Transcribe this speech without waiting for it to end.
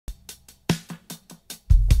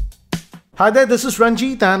Hi there, this is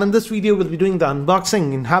Ranjit, and in this video we'll be doing the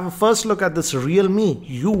unboxing and have a first look at this Realme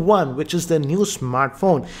U1, which is the new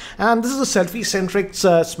smartphone. And this is a selfie-centric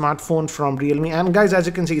smartphone from Realme. And guys, as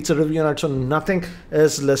you can see, it's a review note, so nothing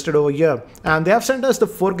is listed over here. And they have sent us the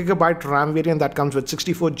 4GB RAM variant that comes with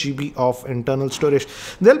 64GB of internal storage.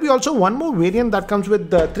 There'll be also one more variant that comes with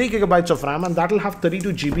 3GB of RAM, and that will have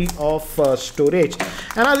 32GB of storage.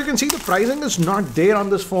 And as you can see, the pricing is not there on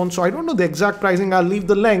this phone, so I don't know the exact pricing. I'll leave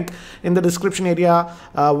the link in the description area.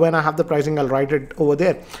 When I have the pricing, I'll write it over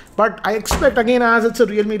there. But I expect, again, as it's a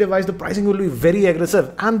Realme device, the pricing will be very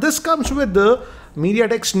aggressive. And this comes with the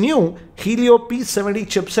MediaTek's new Helio P70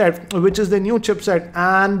 chipset, which is the new chipset,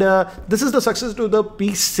 and this is the successor to the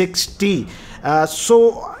P60.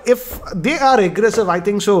 So if they are aggressive, I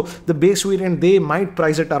think so the base variant, they might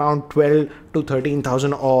price it around 12 to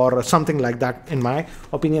 13,000 or something like that, in my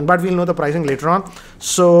opinion, but we'll know the pricing later on.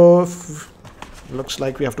 So looks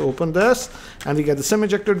like we have to open this, and we get the SIM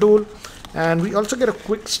ejector tool, and we also get a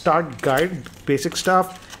quick start guide, basic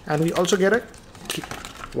stuff, and we also get a,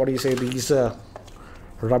 what do you say, these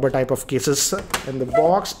rubber type of cases in the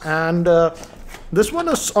box. And this one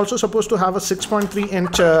is also supposed to have a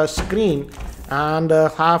 6.3-inch screen and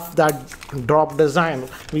have that drop design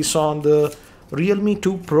we saw on the Realme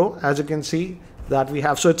 2 Pro, as you can see that we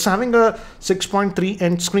have. So it's having a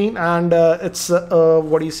 6.3-inch screen, and it's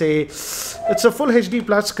what do you say, it's a full HD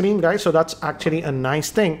plus screen, guys, so that's actually a nice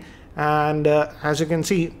thing. And as you can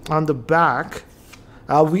see on the back,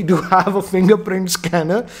 we do have a fingerprint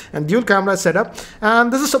scanner and dual camera setup,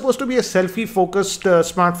 and this is supposed to be a selfie focused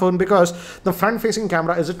smartphone because the front facing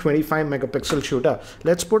camera is a 25 megapixel shooter.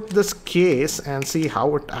 Let's put this case and see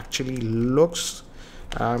how it actually looks.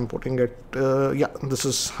 I'm putting it, yeah, this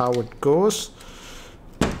is how it goes.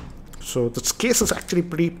 So this case is actually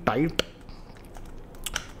pretty tight,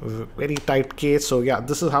 very tight case. So yeah,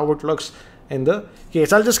 this is how it looks in the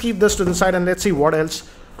case. I'll just keep this to the side and let's see what else.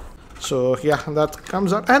 So yeah, that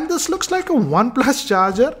comes out, and this looks like a OnePlus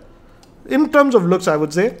charger in terms of looks, I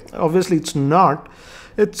would say. Obviously it's not.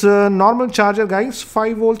 It's a normal charger, guys,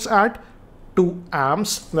 5 volts at 2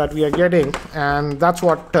 amps that we are getting, and that's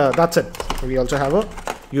what that's it. We also have a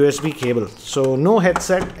USB cable, so no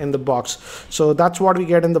headset in the box. So that's what we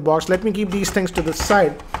get in the box. Let me keep these things to the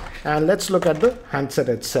side and let's look at the handset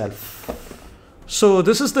itself. So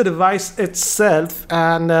this is the device itself,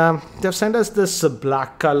 and they've sent us this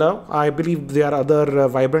black color. I believe there are other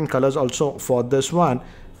vibrant colors also for this one,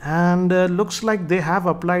 and looks like they have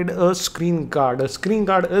applied a screen guard. A screen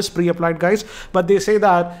guard is pre-applied, guys, but they say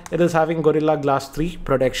that it is having Gorilla Glass 3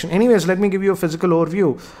 protection. Anyways, let me give you a physical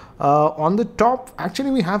overview. On the top,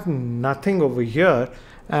 actually we have nothing over here,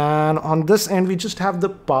 and on this end we just have the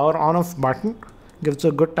power on off button. Gives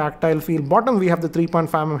a good tactile feel. Bottom we have the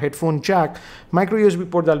 3.5mm headphone jack, micro USB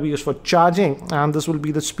port that will be used for charging, and this will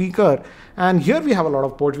be the speaker. And here we have a lot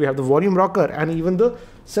of ports. We have the volume rocker and even the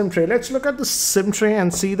SIM tray. Let's look at the SIM tray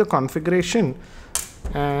and see the configuration.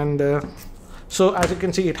 And so as you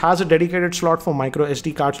can see, it has a dedicated slot for micro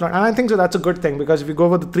SD card slot, and I think so that's a good thing, because if you go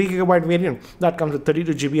with the 3GB variant, that comes with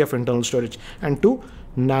 32GB of internal storage and 2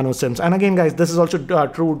 nano SIMs. And again, guys, this is also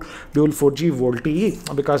true dual 4G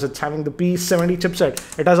VoLTE because it's having the P70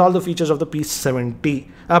 chipset. It has all the features of the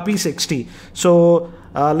P60. So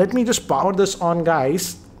let me just power this on,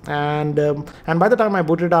 guys. And by the time I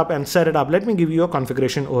boot it up and set it up, let me give you a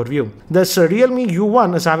configuration overview. This Realme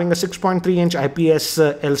U1 is having a 6.3-inch IPS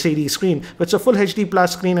LCD screen, which is a full HD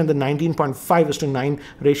plus screen in the 19.5:9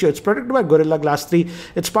 ratio. It's protected by Gorilla Glass 3.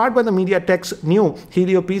 It's powered by the MediaTek's new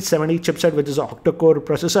Helio P70 chipset, which is an octa-core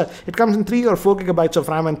processor. It comes in 3 or 4GB of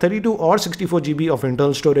RAM and 32 or 64GB of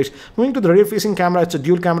internal storage. Moving to the rear-facing camera, it's a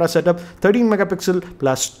dual camera setup, 13 megapixel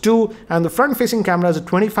plus 2, and the front-facing camera is a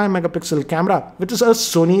 25 megapixel camera, which is a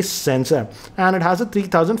Sony sensor, and it has a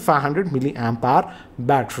 3500 milliamp hour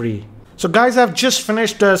battery. So guys, I've just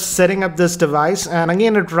finished setting up this device, and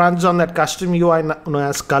again it runs on that custom UI known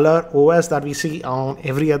as Color OS that we see on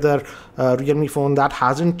every other Realme phone. That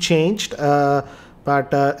hasn't changed.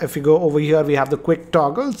 But if we go over here, we have the quick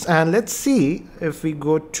toggles, and let's see if we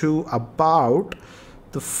go to about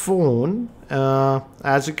the phone.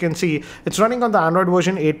 As you can see, it's running on the Android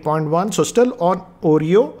version 8.1, so still on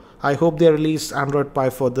Oreo. I hope they release Android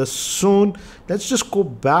Pie for this soon. Let's just go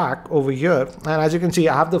back over here, and as you can see,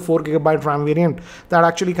 I have the 4GB RAM variant that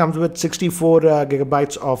actually comes with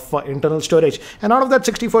 64GB of internal storage, and out of that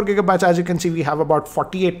 64GB, as you can see, we have about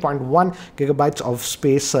 48.1GB of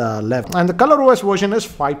space left, and the Color OS version is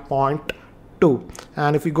 5.2. 2.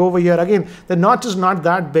 And if you go over here again, the notch is not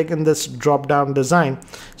that big in this drop down design.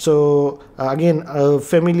 So again,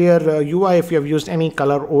 familiar UI if you have used any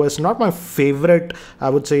color OS. Not my favorite, I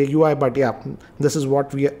would say, UI, but yeah, this is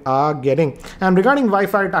what we are getting. And regarding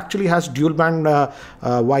Wi-Fi, it actually has dual band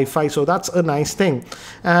Wi-Fi, so that's a nice thing.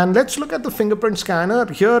 And let's look at the fingerprint scanner.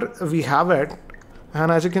 Here we have it,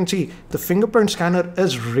 and as you can see, the fingerprint scanner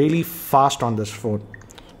is really fast on this phone.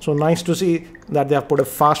 So nice to see that they have put a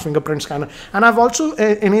fast fingerprint scanner. And I've also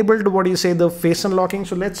enabled, what do you say, the face unlocking.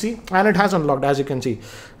 So let's see. And it has unlocked, as you can see.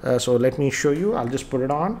 So let me show you. I'll just put it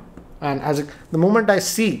on. And the moment I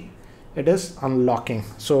see, it is unlocking.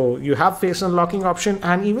 So you have face unlocking option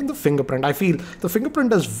and even the fingerprint. I feel the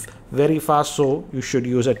fingerprint is very fast, so you should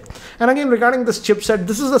use it. And again, regarding this chipset,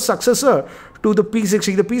 this is the successor to the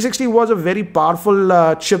P60. The P60 was a very powerful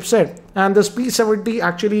chipset, and this P70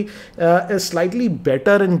 actually is slightly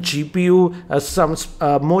better in GPU, some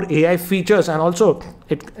more AI features, and also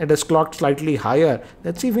it is clocked slightly higher.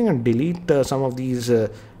 Let's see if we can delete some of these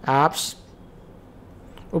apps.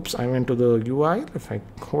 Oops, I went to the UI. If I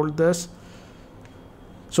hold this.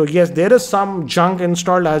 So yes, there is some junk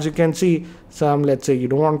installed, as you can see. Some, let's say you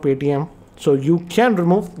don't want Paytm. So you can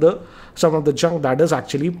remove some of the junk that is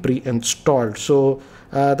actually pre-installed. So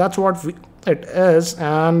that's what it is.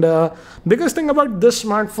 And biggest thing about this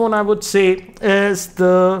smartphone, I would say, is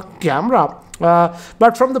the camera.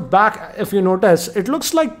 But from the back, if you notice, it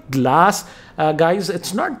looks like glass. Guys,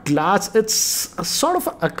 it's not glass, it's a sort of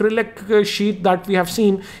acrylic sheet that we have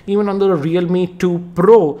seen even on the Realme 2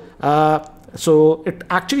 Pro. So it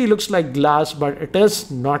actually looks like glass, but it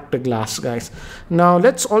is not the glass, guys. Now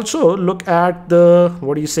let's also look at the,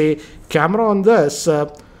 what do you say, camera on this,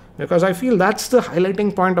 because I feel that's the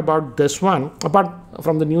highlighting point about this one, apart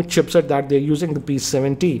from the new chipset that they're using, the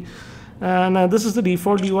P70. And this is the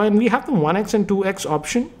default UI, and we have the 1x and 2x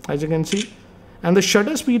option, as you can see. And the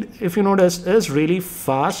shutter speed, if you notice, is really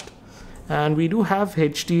fast. And we do have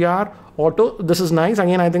HDR auto. This is nice.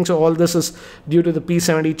 Again, I think so all this is due to the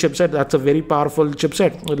P70 chipset. That's a very powerful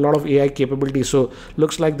chipset with a lot of AI capabilities. So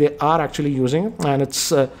looks like they are actually using it, and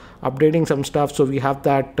it's updating some stuff. So we have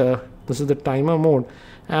that. This is the timer mode.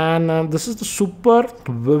 And this is the super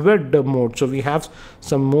vivid mode. So we have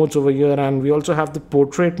some modes over here, and we also have the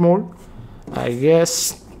portrait mode, I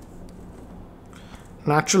guess.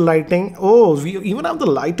 Natural lighting. Oh, we even have the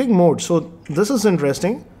lighting mode. So this is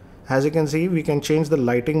interesting. As you can see, we can change the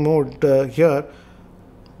lighting mode here,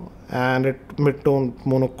 and it mid-tone,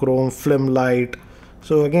 monochrome, film light.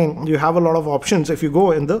 So again, you have a lot of options if you go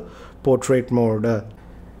in the portrait mode.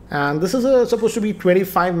 And this is supposed to be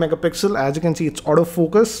 25 megapixel. As you can see, it's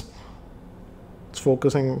autofocus. It's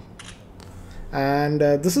focusing. And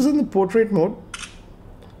this is in the portrait mode.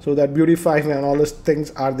 So that beautify and all those things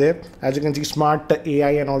are there. As you can see, smart AI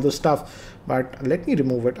and all this stuff. But let me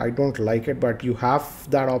remove it. I don't like it, but you have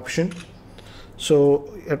that option.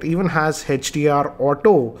 So it even has HDR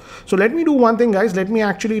auto. So let me do one thing, guys. Let me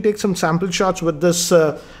actually take some sample shots with this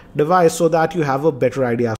device so that you have a better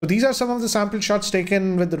idea. So these are some of the sample shots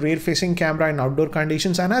taken with the rear facing camera in outdoor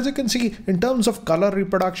conditions, and as you can see, in terms of color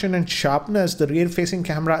reproduction and sharpness, the rear facing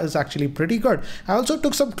camera is actually pretty good. I also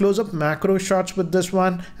took some close-up macro shots with this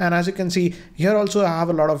one, and as you can see here also I have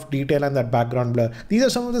a lot of detail and that background blur. These are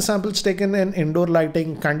some of the samples taken in indoor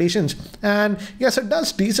lighting conditions, and yes, it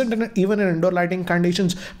does decent even in indoor lighting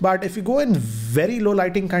conditions, but if you go in very low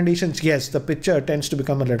lighting conditions, yes, the picture tends to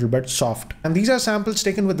become a little bit soft. And these are samples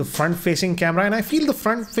taken with the front facing camera, and I feel the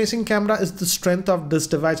front facing camera is the strength of this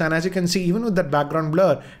device, and as you can see, even with that background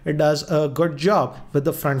blur, it does a good job with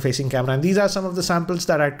the front facing camera. And these are some of the samples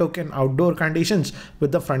that I took in outdoor conditions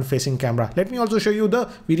with the front facing camera. Let me also show you the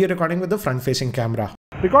video recording with the front facing camera.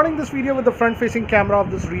 Recording this video with the front facing camera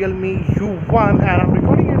of this Realme U1, and I'm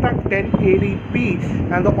recording it at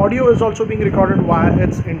 1080p, and the audio is also being recorded via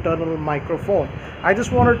its internal microphone. I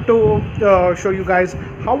just wanted to show you guys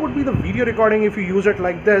how would be the video recording if you use it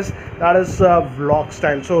like this, that is vlog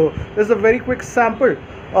style. So this is a very quick sample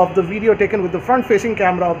of the video taken with the front facing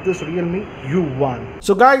camera of this Realme U1.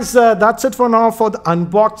 So guys, that's it for now for the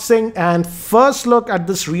unboxing and first look at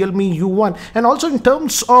this Realme U1. And also in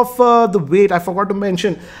terms of the weight, I forgot to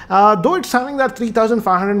mention, though it's having that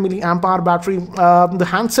 3500 milliamp hour battery, the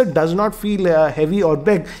handset does not feel heavy or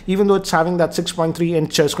big, even though it's having that 6.3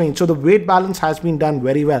 inch screen. So the weight balance has been done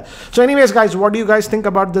very well. So anyways guys, what do you guys think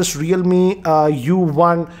about this Realme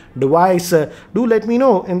U1 device? Do let me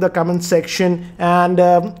know in the comment section, and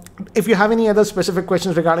if you have any other specific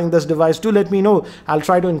questions regarding this device, do let me know. I'll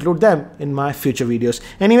try to include them in my future videos.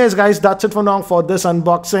 Anyways guys, that's it for now for this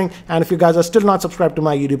unboxing, and if you guys are still not subscribed to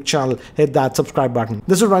my YouTube channel, hit that subscribe button.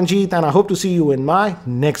 This is Ranjit, and I hope to see you in my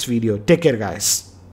next video. Take care guys.